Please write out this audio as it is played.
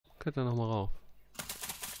Kletter nochmal rauf.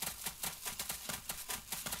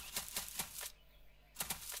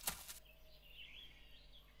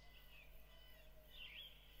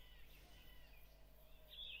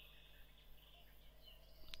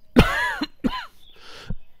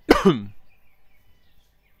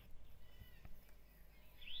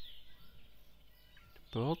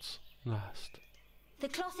 Bird's nest. The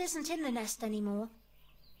cloth isn't in the nest anymore.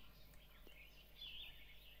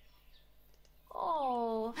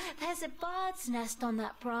 Oh, there's a bird's nest on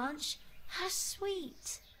that branch. How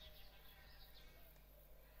sweet.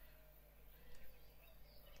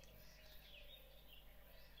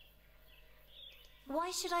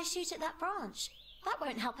 Why should I shoot at that branch? That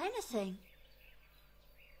won't help anything.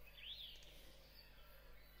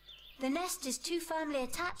 The nest is too firmly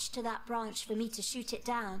attached to that branch for me to shoot it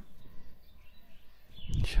down.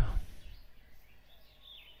 Tja.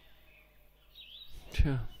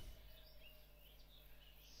 Tja.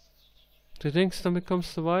 Du denkst, damit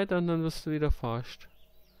kommst du weiter und dann wirst du wieder verarscht.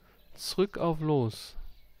 Zurück auf los.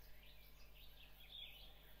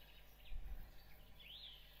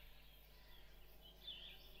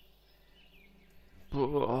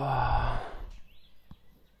 Boah.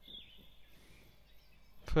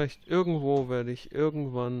 Vielleicht irgendwo werde ich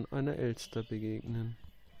irgendwann einer Elster begegnen.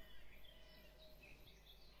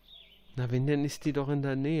 Na, wenn denn ist die doch in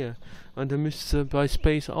der Nähe. Und dann müsste sie bei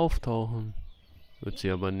Space auftauchen. Wird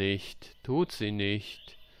sie aber nicht. Tut sie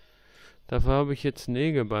nicht. Dafür habe ich jetzt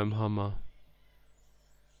Nägel beim Hammer.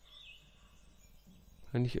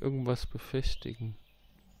 Kann ich irgendwas befestigen?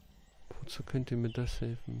 Wozu könnte mir das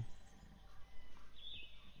helfen?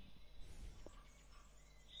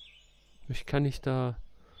 Ich kann nicht da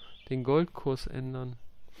den Goldkurs ändern.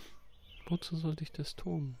 Wozu sollte ich das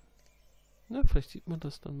tun? Na, vielleicht sieht man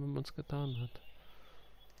das dann, wenn man es getan hat.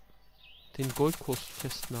 Den Goldkurs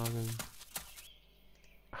festnageln.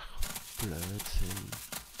 Ach, Blödsinn.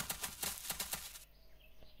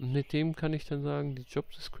 Und mit dem kann ich dann sagen, die Job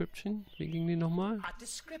Description, wie ging die nochmal? A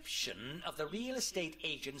description of the real estate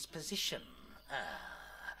agent's position.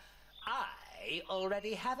 I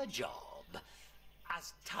already have a job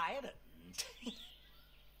as tyrant.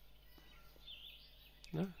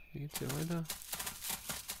 Na, wie geht's hier weiter?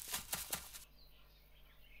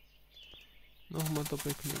 Nochmal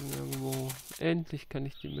doppelklicken irgendwo. Endlich kann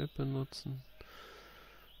ich die Map benutzen.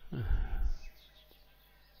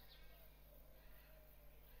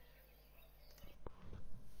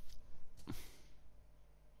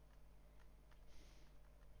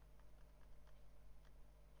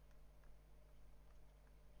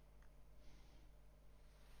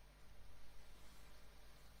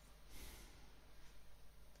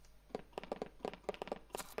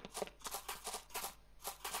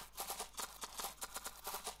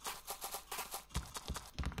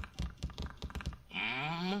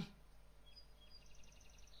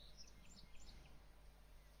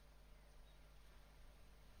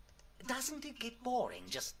 Doesn't it get boring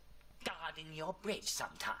just guarding your bridge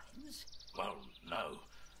sometimes? Well, no.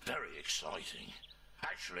 Very exciting.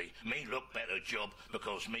 Actually, me look better job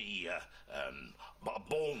because me,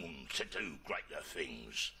 born to do greater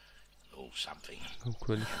things. Or something. Dann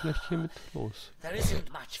könnte ich vielleicht hier mit los. There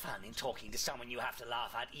isn't much fun in talking to someone you have to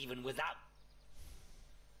laugh at even without...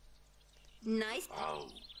 Nice. Oh,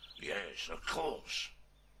 yes, of course.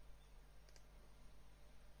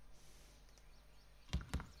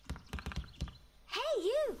 Hey,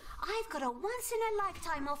 you! I've got a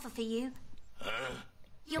once-in-a-lifetime offer for you. Huh?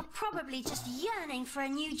 You're probably just yearning for a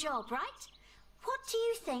new job, right? What do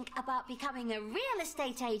you think about becoming a real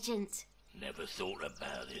estate agent? Never thought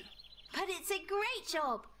about it. But it's a great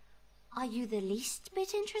job. Are you the least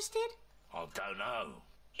bit interested? I don't know.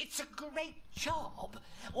 It's a great job.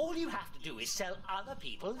 All you have to do is sell other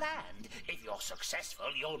people land. If you're successful,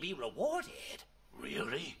 you'll be rewarded.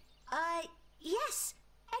 Really? Yes,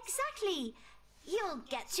 exactly. You'll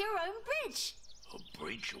get your own bridge. A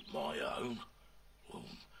bridge of my own? Well,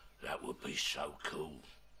 that would be so cool.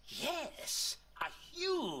 Yes, a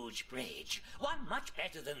huge bridge. One much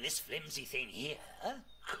better than this flimsy thing here.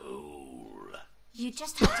 Cool. You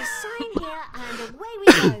just have to sign here and away we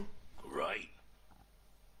go. Great.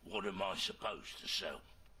 What am I supposed to sell?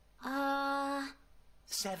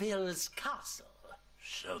 Ceville's castle.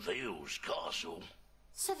 Ceville's castle?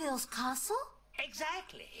 Ceville's castle?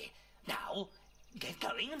 Exactly. Now, get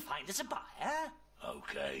going and find us a buyer.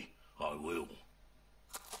 Okay, I will.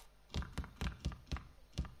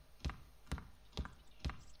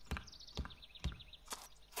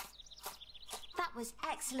 That was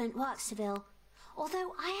excellent work, Ceville.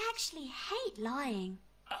 Although I actually hate lying.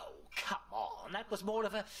 Oh, come on. That was more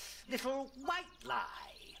of a little white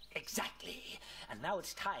lie. Exactly. And now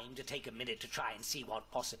it's time to take a minute to try and see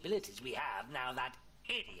what possibilities we have now that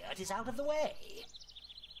idiot is out of the way.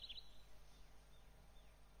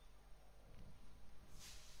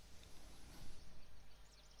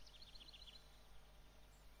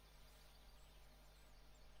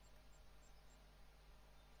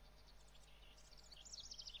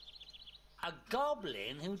 A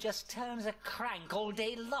goblin who just turns a crank all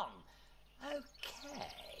day long. Okay,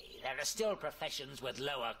 there are still professions with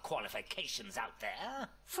lower qualifications out there.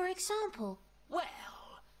 For example? Well,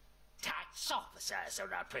 tax officers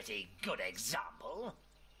are a pretty good example.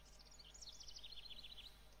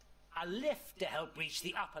 A lift to help reach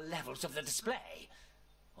the upper levels of the display,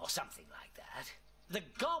 or something like that. The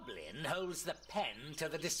goblin holds the pen to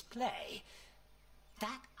the display.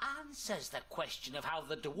 That answers the question of how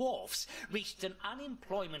the dwarfs reached an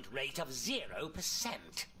unemployment rate of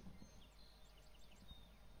 0%.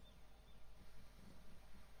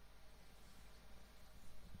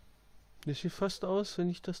 Das sieht fast aus, wenn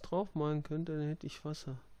ich das draufmalen könnte, dann hätte ich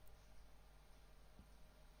Wasser.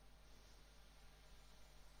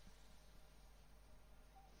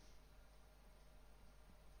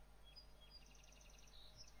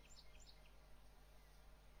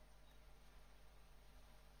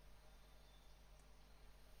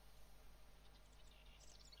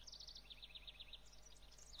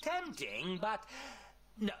 Tempting, but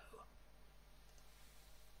no.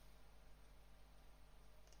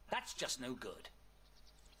 That's just no good.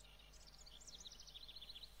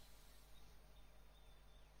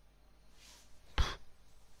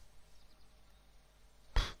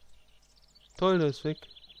 Toll, das ist weg.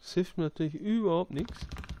 Das hilft mir natürlich überhaupt nichts.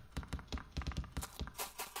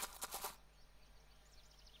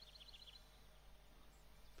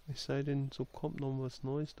 Es sei denn, so kommt noch was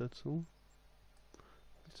Neues dazu.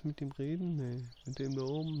 Willst du mit dem reden? Nee. Mit dem da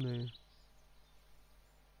oben? Nee.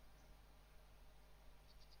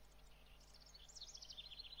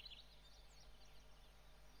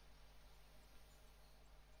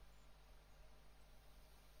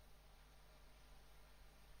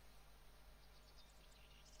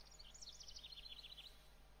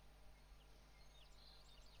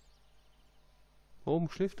 Oben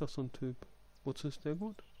schläft doch so ein Typ. Wozu ist der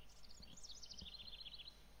gut?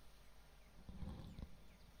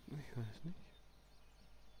 Ich weiß nicht.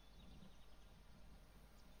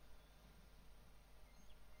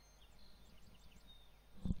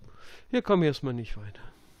 Hier kommen wir erstmal nicht weiter.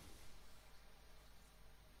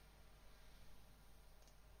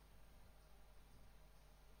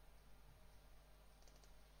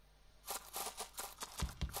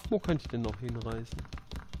 Wo kann ich denn noch hinreisen?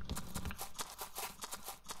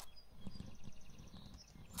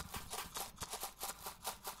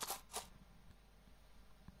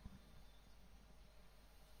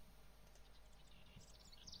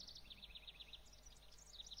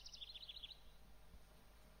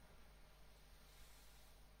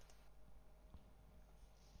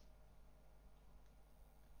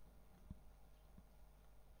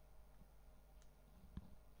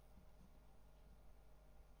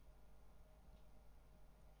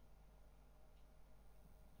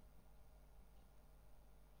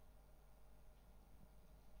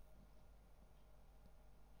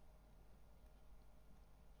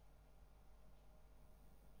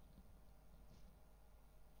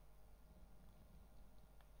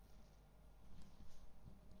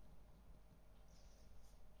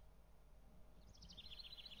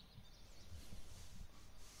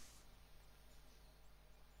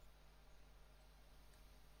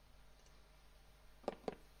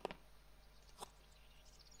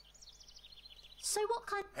 So what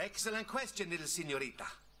kind... Excellent question, little señorita.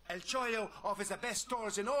 El Chollo offers the best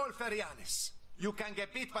stores in all Faeryanis. You can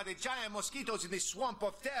get bit by the giant mosquitoes in the swamp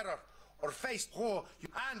of terror, or face war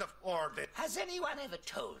and of order. Has anyone ever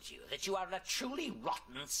told you that you are a truly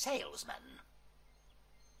rotten salesman?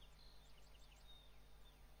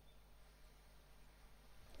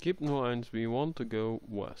 Gib nur eins, we want to go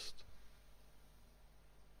west.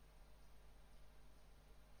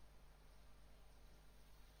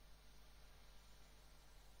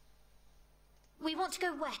 We want to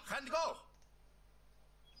go west. And go!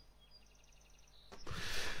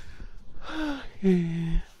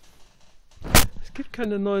 Es gibt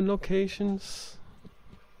keine neuen Locations.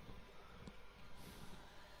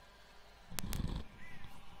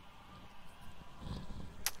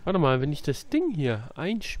 Warte mal, wenn ich das Ding hier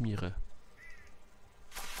einschmiere,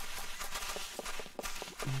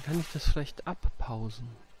 dann kann ich das vielleicht abpausen.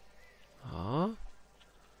 Ja.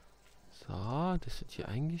 So, das wird hier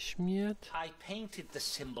eingeschmiert. I painted the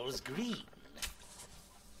symbols green.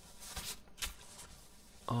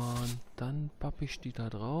 Und dann pappe ich die da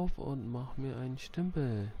drauf und mache mir einen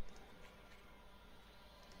Stempel.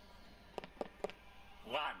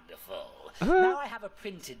 Wonderful. Now I have a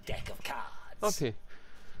printed deck of cards. Okay.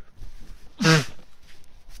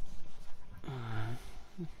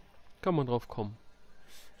 Kann man drauf kommen.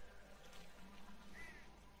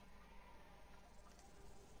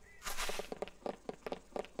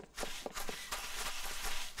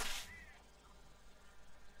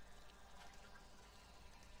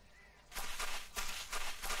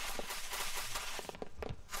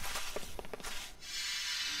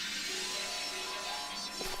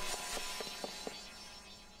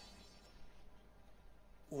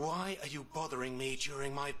 Why are you bothering me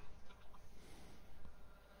during my...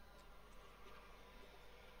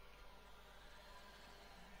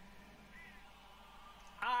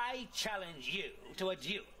 I challenge you to a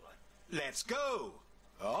duel. Let's go!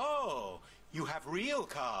 Oh, you have real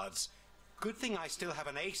cards. Good thing I still have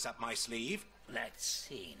an ace up my sleeve. Let's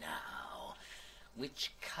see now.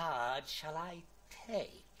 Which card shall I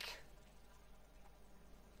take?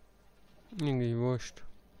 Irgendwie wurscht.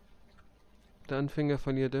 Der Anfänger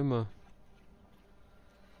verliert immer.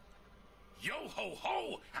 Yo ho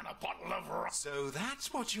ho, and a bottle of So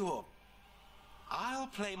that's what you're... I'll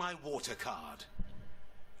play my water card.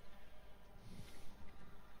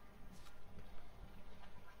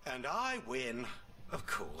 And I win, of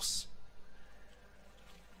course.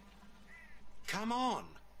 Come on,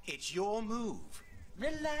 it's your move.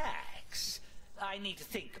 Relax. I need to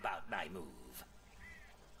think about my move.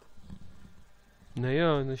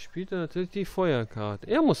 Naja, und dann spielt er natürlich die Feuerkarte.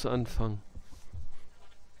 Er muss anfangen.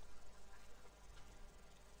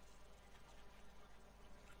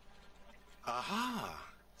 Aha,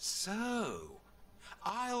 so...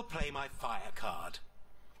 I'll play my fire card.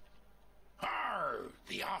 Arr,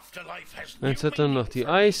 the afterlife has Jetzt hat er noch die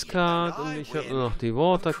Ice Card und ich habe nur noch die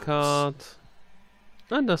Water Card.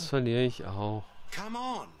 Und das verliere ich auch. Come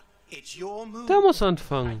on, it's your move. Der muss I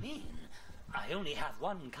anfangen. mean, I only have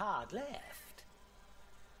one card left.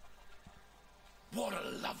 What a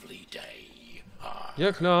lovely day. Ah,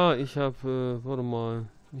 Ja klar, ich habe, warte mal.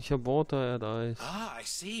 Ich habe Water, er hat Eis. Ah, I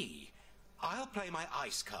see. I'll play my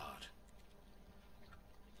ice card.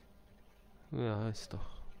 Ja, ist doch.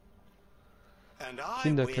 And I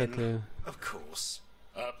Kinderkette. win, of course.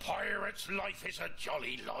 a pirate's life is a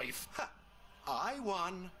jolly life. Ha! I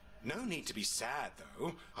won. No need to be sad,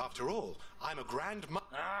 though. After all, I'm a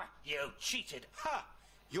Ah, you cheated. Ha!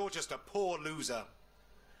 You're just a poor loser.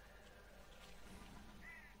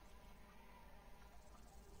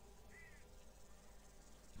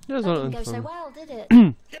 Der That soll didn't go so anfangen. well, did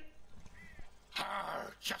it?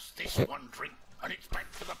 Arr, just this one drink, and it's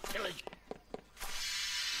back to the pillage.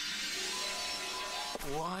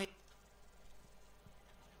 Why?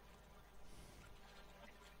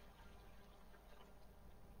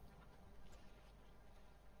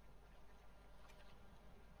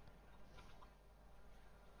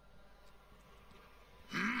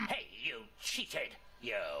 Hey, you cheated.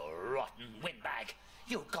 You rotten windbag.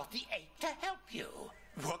 You got the 8 to help you.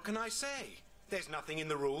 What can I say? There's nothing in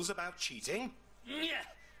the rules about cheating. Yeah,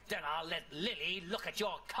 then I'll let Lily look at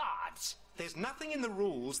your cards. There's nothing in the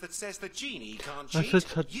rules that says the genie can't Das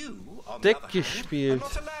cheat. wird You, on the other hand, are gespielt.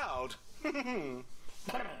 not allowed.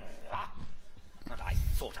 And I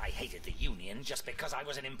thought I hated the union just because I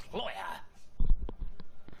was an employer.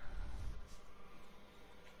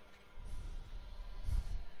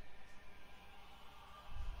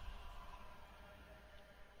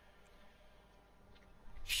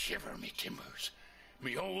 Shiver me timbers.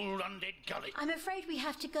 Me old undead gully. I'm afraid we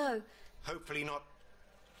have to go. Hopefully not.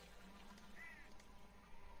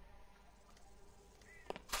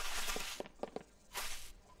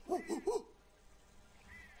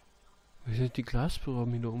 Wir sollten die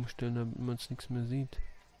Glaspyramide umstellen, damit man es nichts mehr sieht.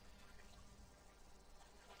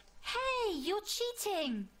 Hey, you're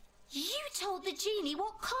cheating! You told the genie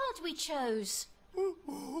what card we chose.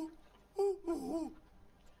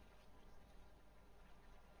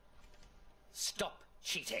 Stop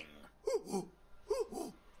cheating.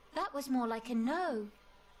 That was more like a no.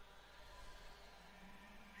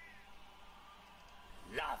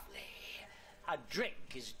 Lovely. A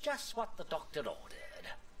drink is just what the doctor ordered.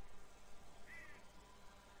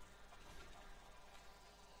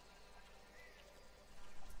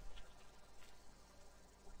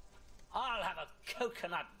 I'll have a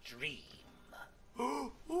coconut dream.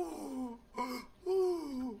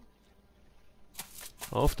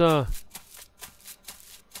 Auf da!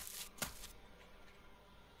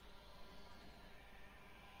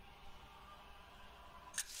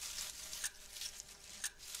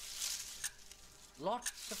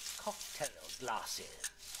 lots of cocktail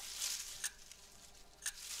glasses.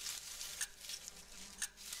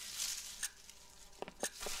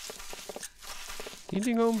 Die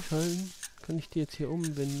Dinger umschalten. Kann ich die jetzt hier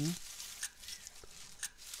umwenden?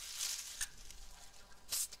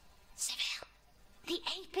 Psst, Ceville. The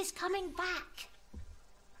ape is coming back.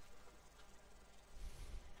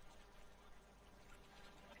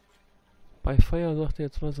 Bei Feuer sagt er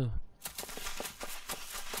jetzt Wasser.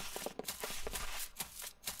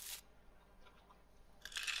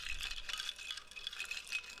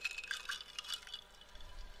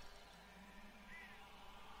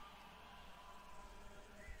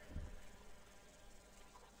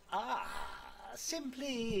 Ah,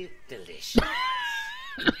 simply delicious.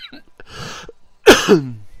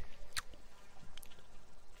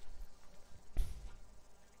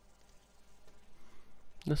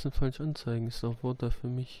 Das sind falsch anzeigen, ist auch Wort da für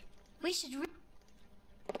mich. We should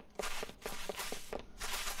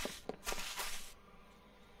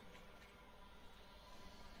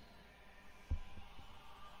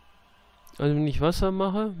Also wenn ich Wasser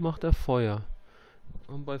mache, macht er Feuer.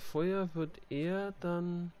 Und bei Feuer wird er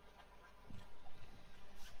dann...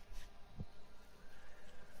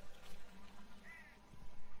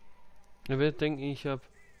 Er wird denken, ich habe...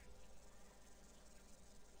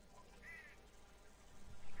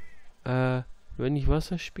 wenn ich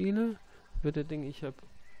Wasser spiele, wird er denken, ich habe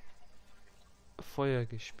Feuer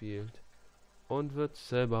gespielt. Und wird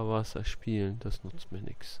selber Wasser spielen. Das nutzt mir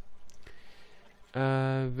nichts.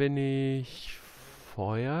 Wenn ich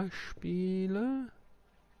Feuer spiele,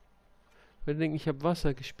 wird er denken, ich habe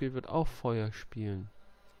Wasser gespielt, wird auch Feuer spielen.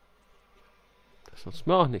 Das nutzt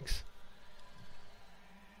mir auch nichts.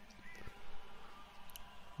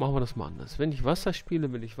 Machen wir das mal anders. Wenn ich Wasser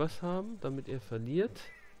spiele, will ich was haben, damit er verliert.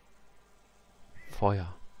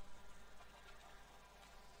 Feuer.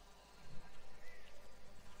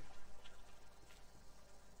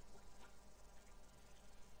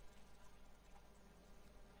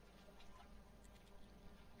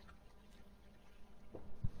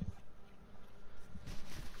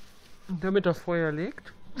 Und damit er Feuer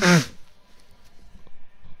legt,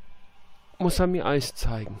 muss er mir Eis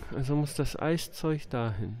zeigen. Also muss das Eiszeug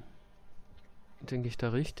dahin. Denke ich da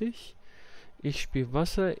richtig? Ich spiele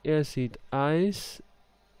Wasser, er sieht Eis,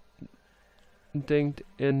 denkt,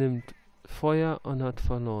 er nimmt Feuer und hat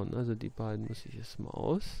verloren. Also die beiden muss ich jetzt mal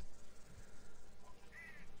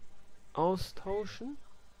austauschen.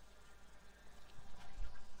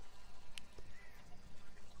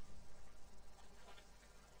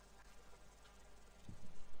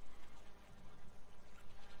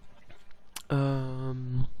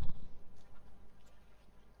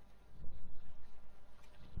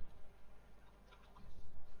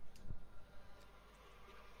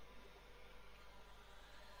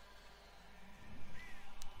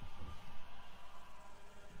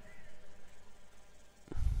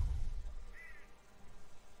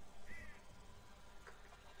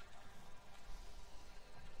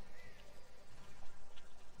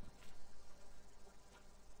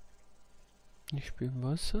 Ich spiele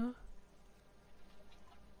Wasser.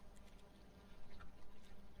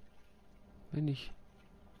 Wenn ich...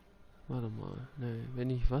 Warte mal. Ne, wenn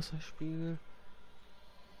ich Wasser spiele,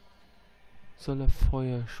 soll er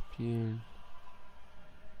Feuer spielen.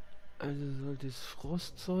 Also sollte das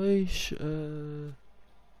Frostzeug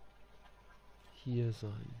hier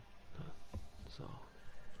sein. Ja, so.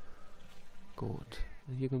 Gut.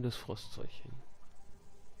 Hier kommt das Frostzeug hin.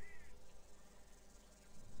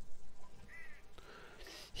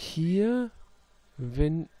 Hier,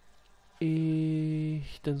 wenn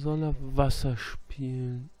ich... Dann soll er Wasser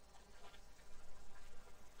spielen.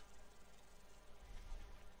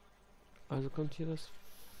 Also kommt hier das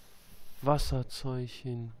Wasserzeug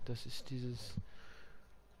hin. Das ist dieses...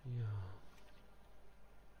 Ja.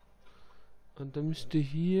 Und dann müsste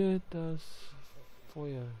hier das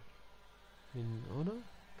Feuer hin, oder?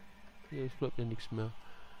 Ja, es bleibt ja nichts mehr.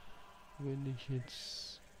 Wenn ich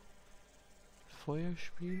jetzt... Feuer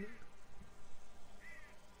spiele.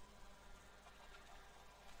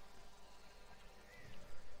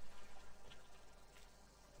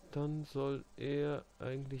 Dann soll er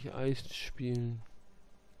eigentlich Eis spielen.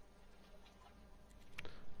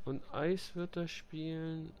 Und Eis wird er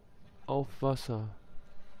spielen auf Wasser.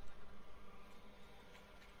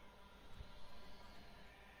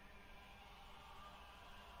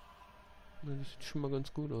 Na, das sieht schon mal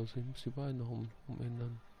ganz gut aus. Ich muss die beiden noch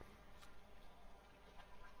umändern.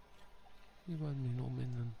 Die beiden nicht noch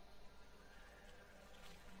umändern.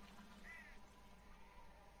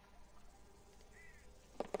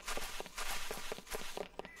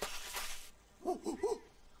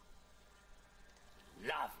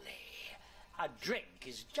 drink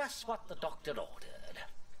is just what the doctor ordered.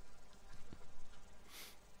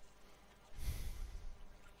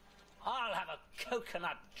 I'll have a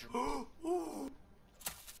coconut drink.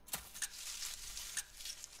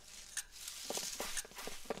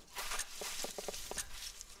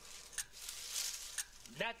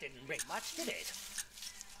 That didn't bring much, did it?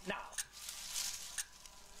 Now.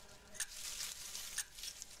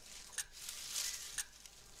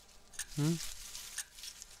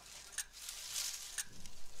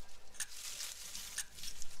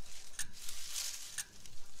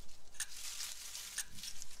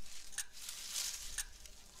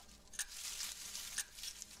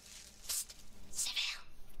 Ceville,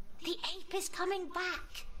 the ape is coming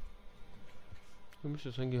back. Für mich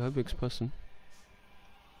das eigentlich halbwegs passen.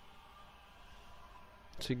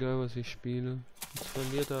 Ist egal, was ich spiele. Jetzt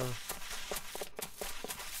verliert er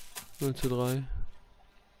 0:3.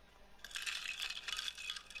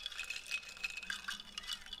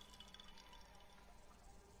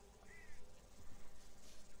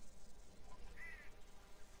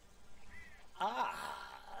 Ah,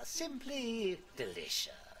 simply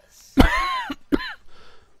delicious.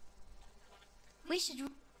 We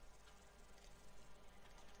should...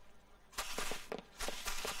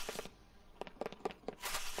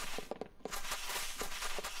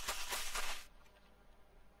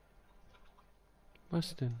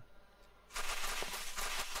 Was denn?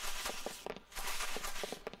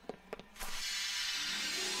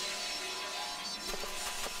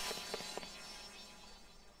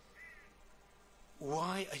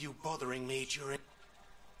 Why are you bothering me during...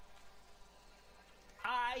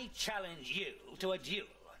 I challenge you to a duel.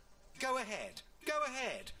 Go ahead. Go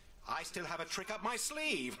ahead. I still have a trick up my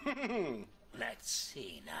sleeve. Let's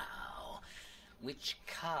see now. Which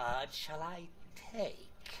card shall I take?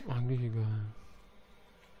 Eigentlich egal.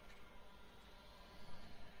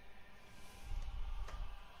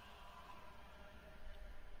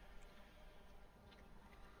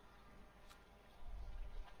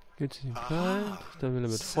 Gilt sich kalt, dann will er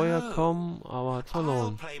mit Feuer kommen, aber hat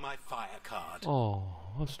verloren. Oh,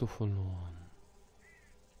 hast du verloren.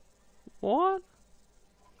 What?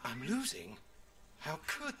 I'm losing? How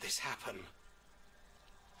could this happen?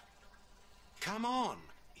 Come on,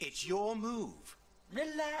 it's your move.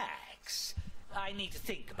 Relax. I need to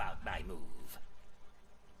think about my move.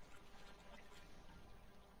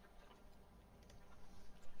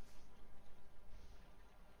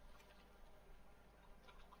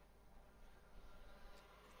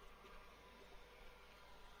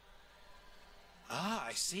 Ah,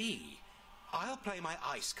 I see. I'll play my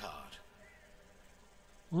ice card.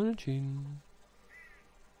 Unentschieden.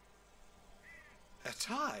 A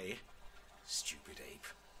tie? Stupid ape.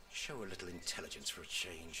 Show a little intelligence for a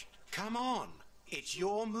change. Come on, it's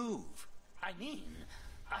your move. I mean,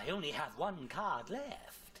 I only have one card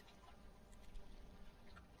left.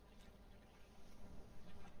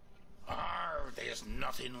 There's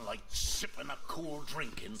nothing like sipping a cool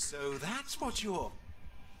drink in. So that's what you're...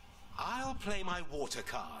 I'll play my water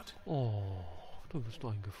card. Oh, du bist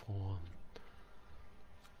eingefroren.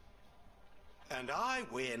 And I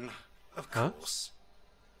win, of course.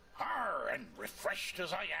 And refreshed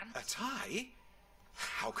as I am. A tie?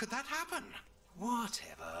 How could that happen?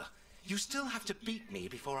 Whatever. You still have to beat me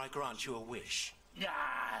before I grant you a wish.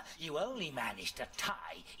 Ah, you only managed to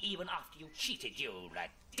tie even after you cheated, you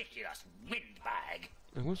ridiculous windbag.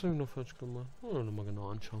 Irgendwas habe ich noch falsch gemacht. Oder nochmal genau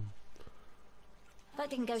anschauen. That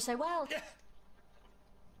didn't go so well.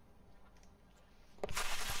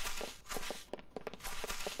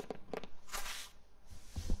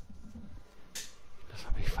 Das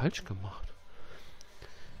habe ich falsch gemacht.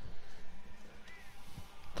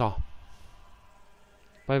 Da.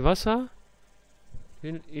 Bei Wasser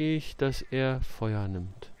will ich, dass er Feuer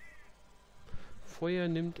nimmt. Feuer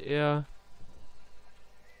nimmt er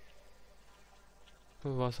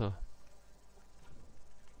bei Wasser.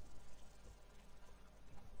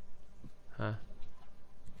 Ha.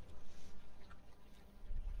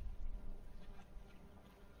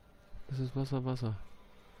 Das ist Wasser, Wasser.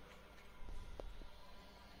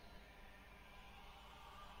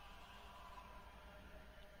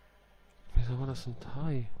 Wieso war das ein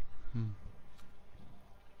Thai?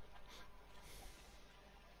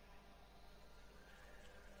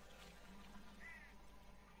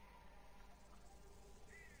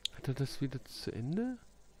 Hat er das wieder zu Ende?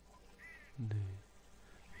 Nee.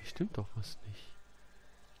 Stimmt doch was nicht.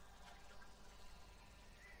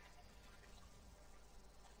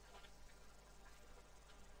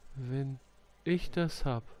 Wenn ich das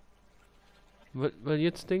hab. Weil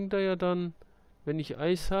jetzt denkt er ja dann, wenn ich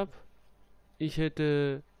Eis hab, ich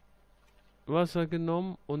hätte Wasser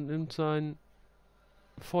genommen und nimmt sein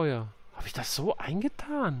Feuer. Habe ich das so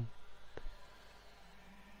eingetan?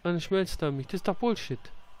 Dann schmelzt er mich. Das ist doch Bullshit.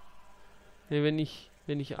 Nee,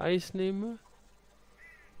 wenn ich Eis nehme,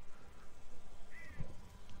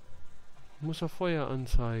 muss er Feuer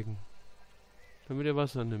anzeigen, damit er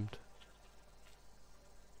Wasser nimmt.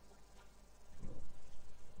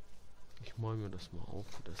 Ich mal mir das mal auf,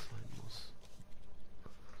 wie das sein muss.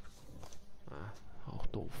 Ah, auch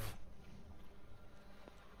doof.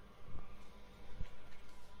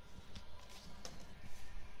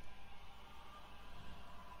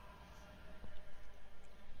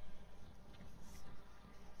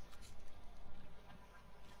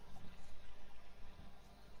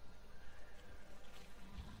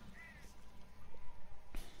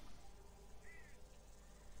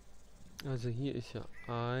 Also hier ist ja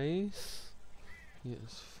Eis, hier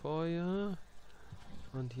ist Feuer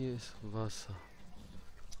und hier ist Wasser.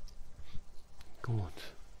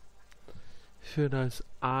 Gut. Für das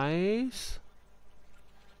Eis,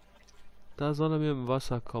 da soll er mit dem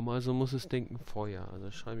Wasser kommen, also muss es denken Feuer. Also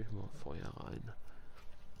schreibe ich mal Feuer rein.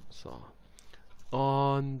 So.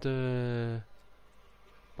 Und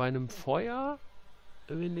bei einem Feuer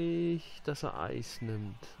will ich, dass er Eis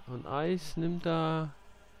nimmt. Und Eis nimmt er,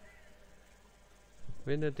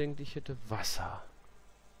 wenn er denkt, ich hätte Wasser.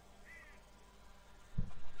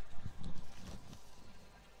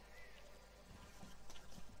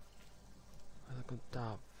 Also kommt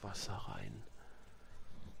da Wasser rein.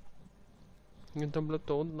 Und dann bleibt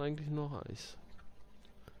da unten eigentlich noch Eis.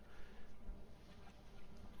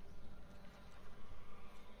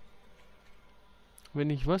 Wenn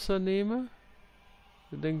ich Wasser nehme,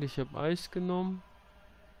 dann denkt, ich habe Eis genommen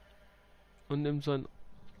und nimmt sein.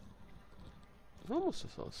 So muss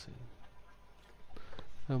es aussehen.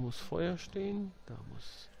 Da muss Feuer stehen, da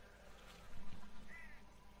muss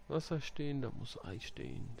Wasser stehen, da muss Eis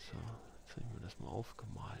stehen. So, jetzt habe ich mir das mal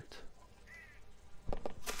aufgemalt.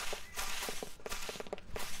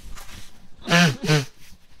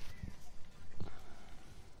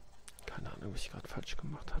 Keine Ahnung, was ich gerade falsch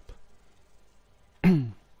gemacht habe.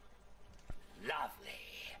 Lovely.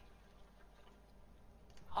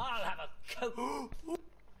 I'll have a coat.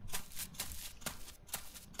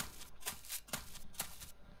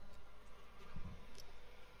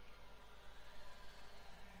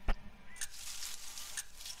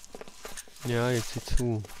 Ja, jetzt sieh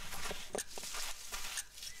zu.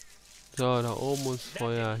 So, da oben muss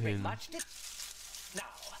Feuer hin. Now,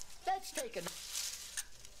 let's take a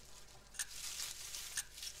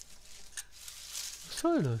Was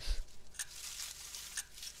soll das?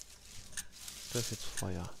 Das ist jetzt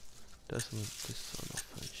Feuer. Das ist auch noch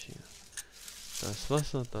falsch hier. Da ist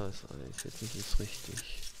Wasser, da ist Eis. Jetzt ist es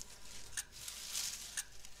richtig.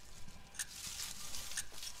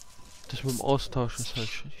 Das mit dem Austausch ist halt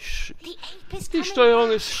die Steuerung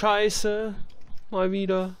ist scheiße. Mal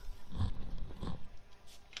wieder.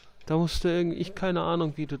 Da musste irgendwie, ich keine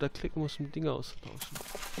Ahnung, wie du da klicken musst, um Dinge auszutauschen.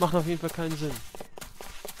 Macht auf jeden Fall keinen Sinn.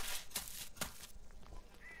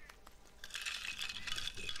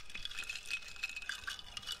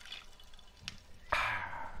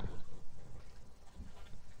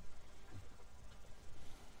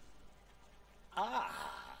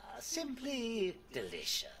 Simply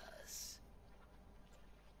delicious.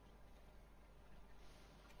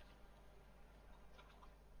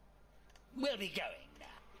 We'll be going now.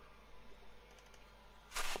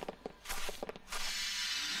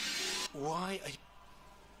 Why are you...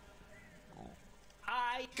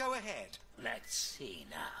 Go ahead. Let's see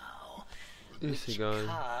now. Ist Which egal.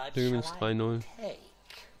 card Übrigens shall I 3-0. take?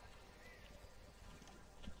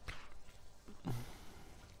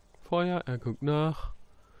 Feuer, er guckt nach.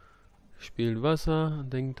 Spielt Wasser und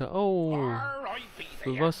denkt er, oh,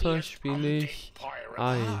 für Wasser spiele ich I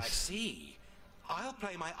Eis. see. I'll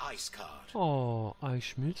play my ice card. Oh, Eis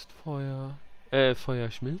schmilzt Feuer.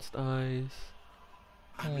 Feuer schmilzt Eis.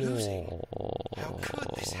 I'm losing. How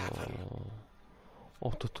could this happen?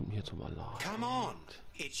 Oh, das tut mir jetzt mal leid. Come on.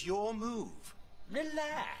 It's your move.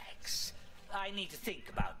 Relax. I need to think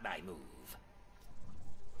about my move.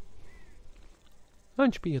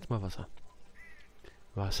 Dann spiel jetzt mal Wasser.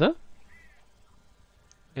 Wasser?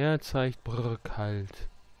 Er zeigt brr, kalt.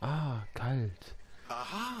 Ah, kalt.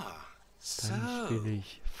 Aha. Dann spiele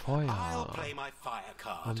ich I'll Feuer. play my fire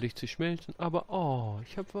card. Um dich zu schmelzen. Aber oh,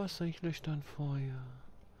 ich habe Wasser, ich lösche dann Feuer.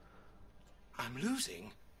 I'm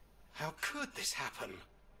losing. How could this happen?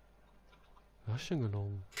 Du hast schon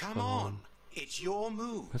gelungen. Come on. It's your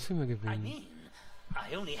move. Kannst du immer I gewinnen. mean,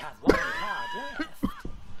 I only have one card left.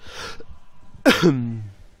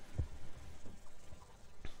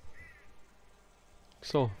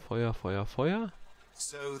 So, Feuer, Feuer, Feuer.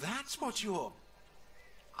 So that's what you're...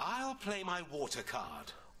 I'll play my water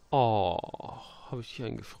card. Oh, habe ich dich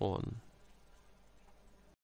eingefroren.